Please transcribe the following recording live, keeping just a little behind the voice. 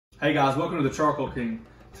Hey guys, welcome to the Charcoal King.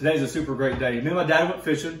 Today's a super great day. Me and my dad went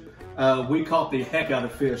fishing. We caught the heck out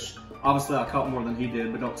of fish. Obviously I caught more than he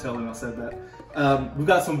did, but don't tell him I said that. We've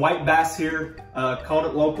got some white bass here, caught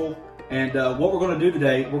it local. And what we're gonna do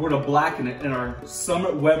today, we're gonna blacken it in our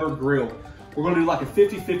Summit Weber grill. We're gonna do like a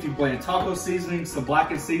 50-50 blend. Taco seasoning, some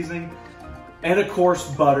blackened seasoning, and of course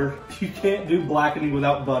butter. You can't do blackening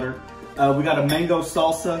without butter. We got a mango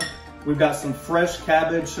salsa. We've got some fresh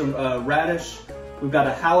cabbage, some radish. We've got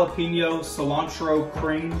a jalapeno cilantro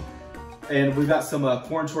cream, and we've got some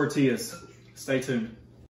corn tortillas. Stay tuned.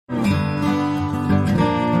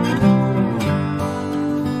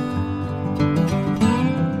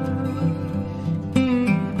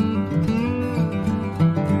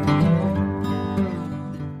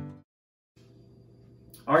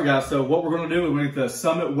 All right guys, so what we're gonna do is we're gonna get the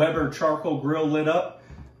Summit Weber charcoal grill lit up,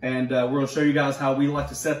 and we're gonna show you guys how we like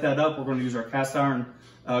to set that up. We're gonna use our cast iron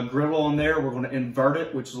griddle on there. We're gonna invert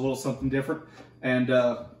it, which is a little something different. And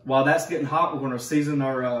while that's getting hot, we're gonna season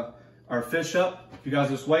our fish up. If you guys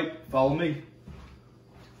just wait, follow me.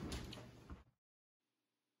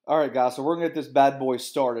 All right guys, so we're gonna get this bad boy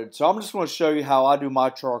started. So I'm just gonna show you how I do my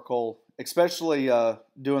charcoal, especially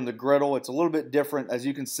doing the griddle. It's a little bit different. As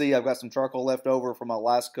you can see, I've got some charcoal left over from my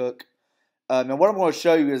last cook. Now what I'm going to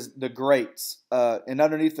show you is the grates, and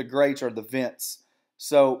underneath the grates are the vents.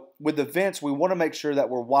 So with the vents, we want to make sure that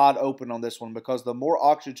we're wide open on this one, because the more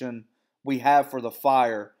oxygen we have for the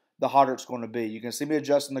fire, the hotter it's going to be. You can see me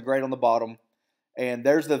adjusting the grate on the bottom, and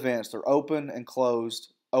there's the vents. They're open and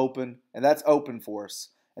closed, open, and that's open for us.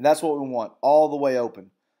 And that's what we want, all the way open.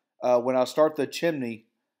 When I start the chimney,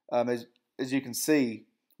 as you can see,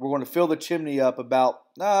 we're going to fill the chimney up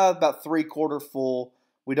about 3/4 full.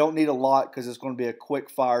 We don't need a lot because it's going to be a quick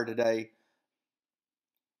fire today.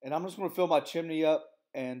 And I'm just going to fill my chimney up.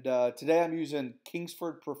 And today I'm using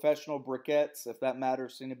Kingsford Professional Briquettes, if that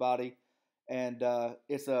matters to anybody. And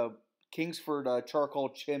it's a Kingsford charcoal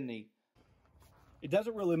chimney. It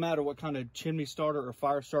doesn't really matter what kind of chimney starter or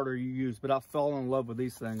fire starter you use, but I've fallen in love with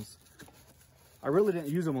these things. I really didn't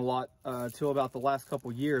use them a lot until about the last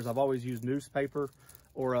couple years. I've always used newspaper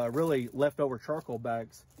or really leftover charcoal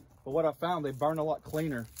bags. But what I found, they burn a lot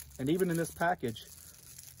cleaner. And even in this package,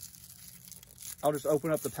 I'll just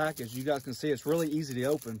open up the package. You guys can see it's really easy to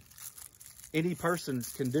open. Any person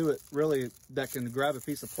can do it, really, that can grab a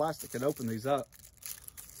piece of plastic and open these up.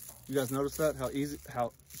 You guys notice that?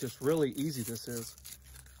 How just really easy this is.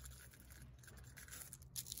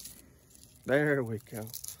 There we go.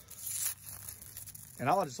 And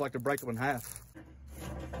I just like to break them in half.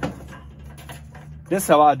 This is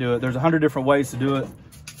how I do it. There's 100 different ways to do it,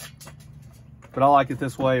 but I like it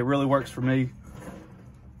this way. It really works for me.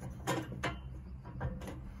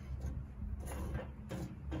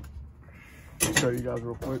 I'll show you guys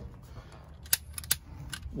real quick.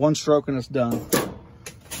 One stroke and it's done.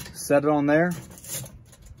 Set it on there.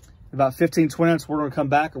 About 15-20 minutes, we're gonna come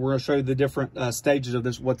back and we're gonna show you the different stages of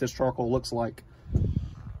this, what this charcoal looks like.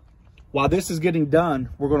 While this is getting done,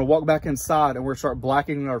 we're going to walk back inside and we're going to start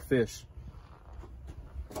blackening our fish.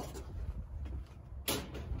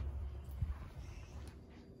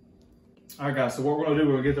 All right, guys, so what we're going to do,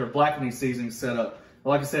 we're going to get their blackening seasoning set up.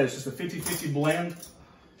 Like I said, it's just a 50-50 blend.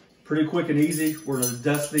 Pretty quick and easy. We're going to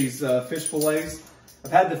dust these fish fillets.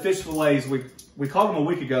 I've had the fish fillets, we caught them a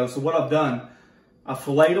week ago, so what I've done, I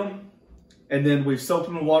filleted them, and then we've soaked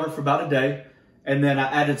them in water for about a day, and then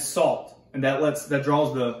I added salt. And that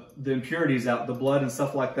draws the impurities out, the blood and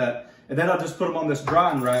stuff like that. And then I'll just put them on this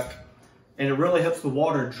drying rack, and it really helps the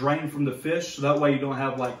water drain from the fish, so that way you don't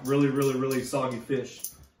have like really soggy fish.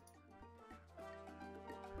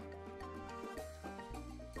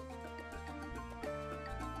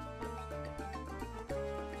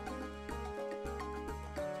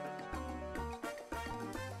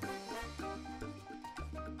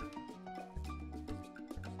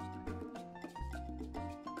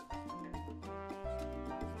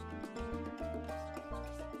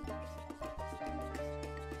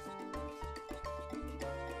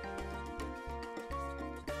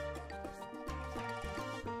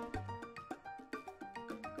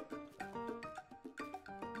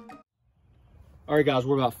 All right, guys,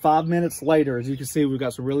 we're about 5 minutes later. As you can see, we've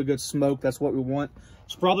got some really good smoke. That's what we want.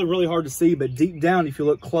 It's probably really hard to see, but deep down, if you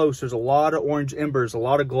look close, there's a lot of orange embers, a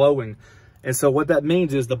lot of glowing. And so what that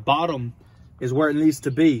means is the bottom is where it needs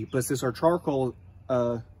to be. But since our charcoal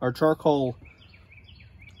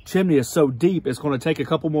chimney is so deep, it's going to take a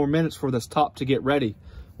couple more minutes for this top to get ready.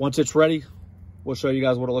 Once it's ready, we'll show you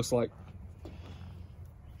guys what it looks like.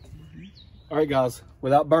 All right, guys,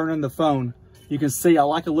 without burning the phone, you can see I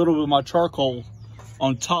like a little bit of my charcoal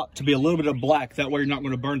on top to be a little bit of black. That way you're not going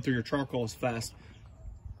to burn through your charcoal as fast.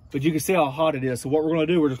 but you can see how hot it is. So what we're gonna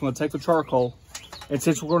do, we're just gonna take the charcoal, and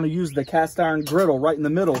since we're gonna use the cast iron griddle right in the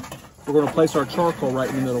middle, we're gonna place our charcoal right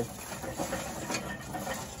in the middle.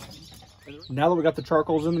 Now that we got the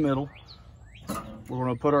charcoals in the middle, we're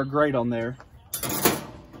gonna put our grate on there.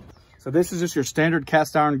 So this is just your standard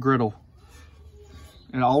cast iron griddle.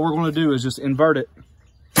 And all we're gonna do is just invert it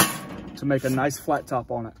to make a nice flat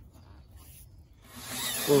top on it.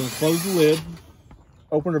 We're gonna close the lid,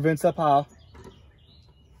 open our vents up high,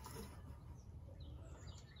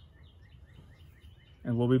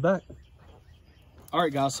 and we'll be back. All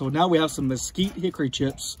right, guys, so now we have some mesquite hickory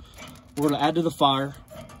chips we're gonna add to the fire,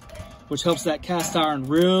 which helps that cast iron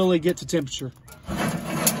really get to temperature.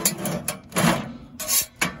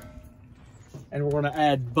 And we're gonna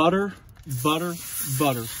add butter, butter,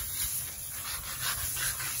 butter.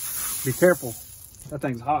 Be careful, that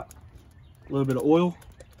thing's hot. A little bit of oil.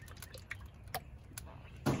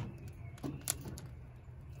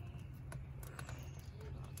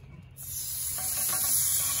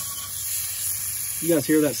 You guys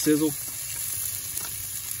hear that sizzle?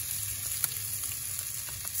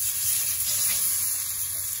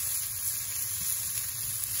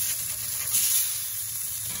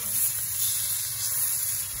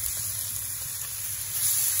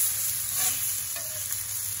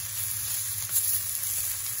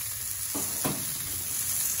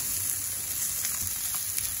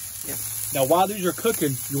 Now, while these are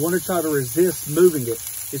cooking, you want to try to resist moving it.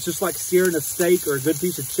 It's just like searing a steak or a good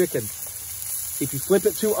piece of chicken. If you flip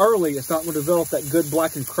it too early, it's not going to develop that good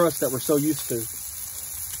blackened crust that we're so used to.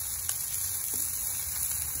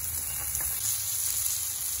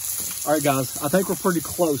 All right, guys, I think we're pretty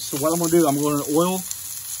close. So what I'm going to do, I'm going to oil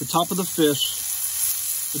the top of the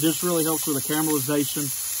fish. It just really helps with the caramelization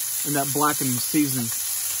and that blackening seasoning.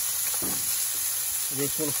 I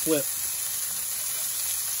just want to flip.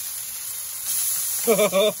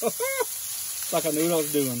 Like I knew what I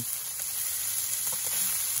was doing.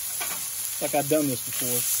 Like I've done this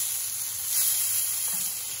before.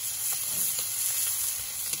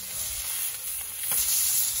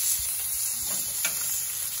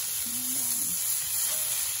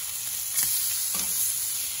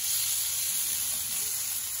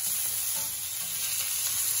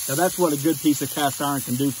 Now that's what a good piece of cast iron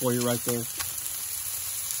can do for you right there.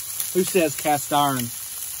 Who says cast iron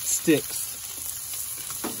sticks?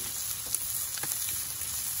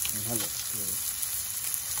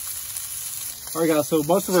 All right, guys, so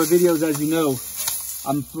most of our videos, as you know,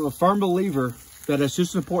 I'm a firm believer that it's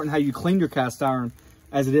just as important how you clean your cast iron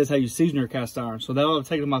as it is how you season your cast iron. So now I've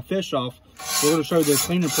taken my fish off. We're going to show you the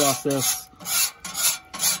cleaning process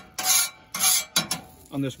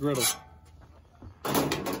on this griddle.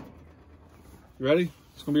 You ready?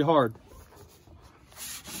 It's going to be hard.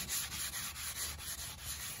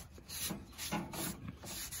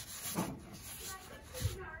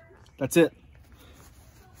 That's it.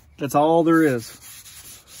 That's all there is.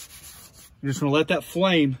 You're just gonna let that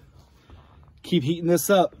flame keep heating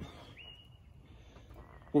this up.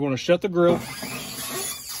 We're gonna shut the grill,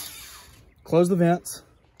 close the vents.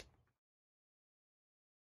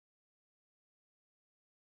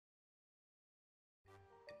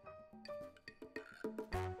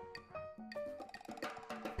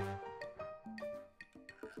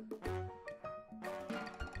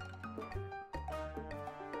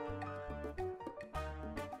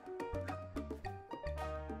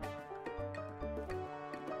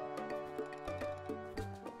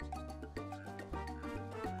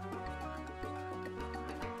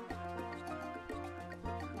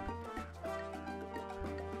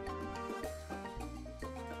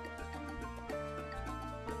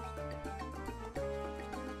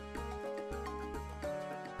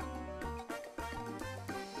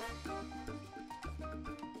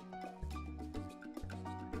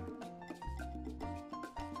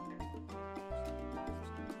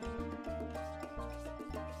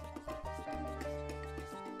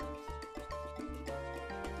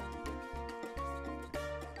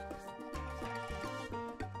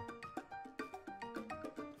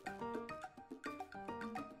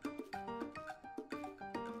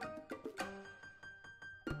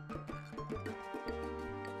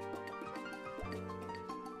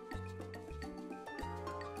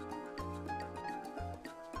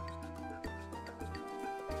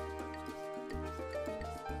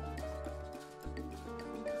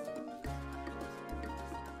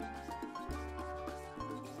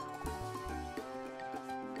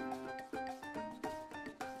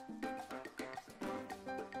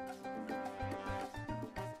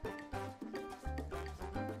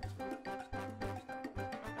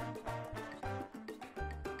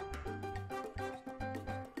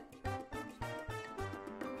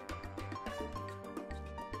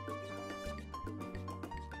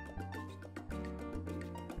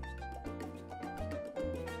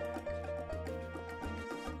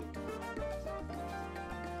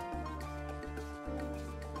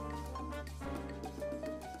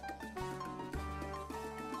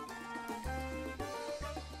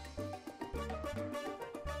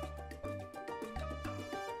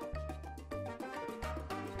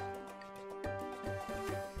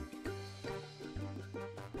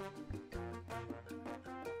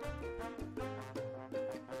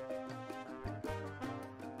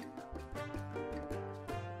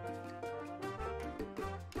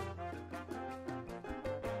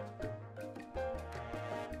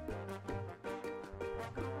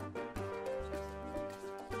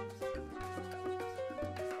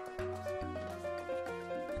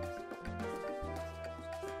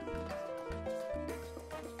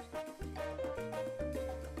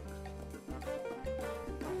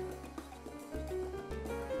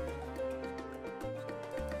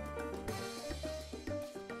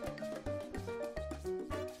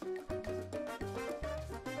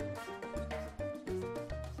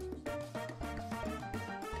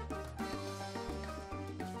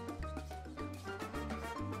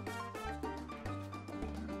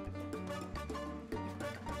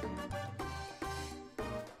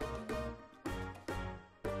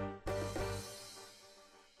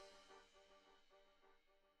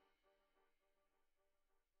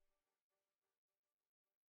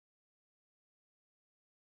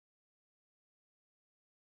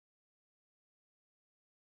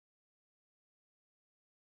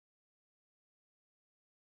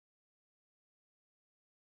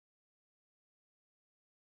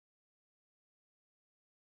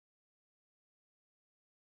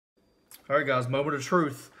 All right, guys, moment of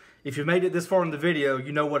truth. If you made it this far in the video,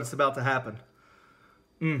 you know what it's about to happen.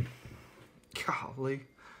 Golly.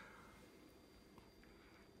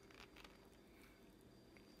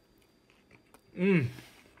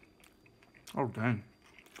 Oh, dang.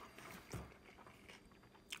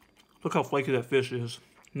 Look how flaky that fish is.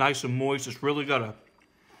 Nice and moist. It's really got a...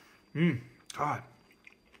 God.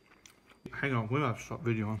 Hang on. We might have to stop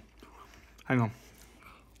videoing. Hang on.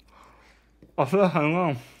 I said hang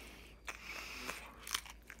on.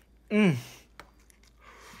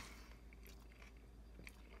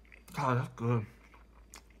 God, that's good.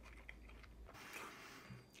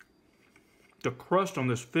 The crust on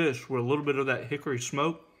this fish with a little bit of that hickory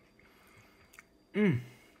smoke.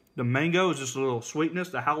 The mango is just a little sweetness.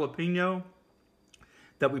 The jalapeno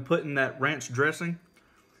that we put in that ranch dressing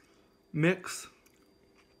mix.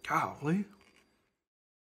 Golly.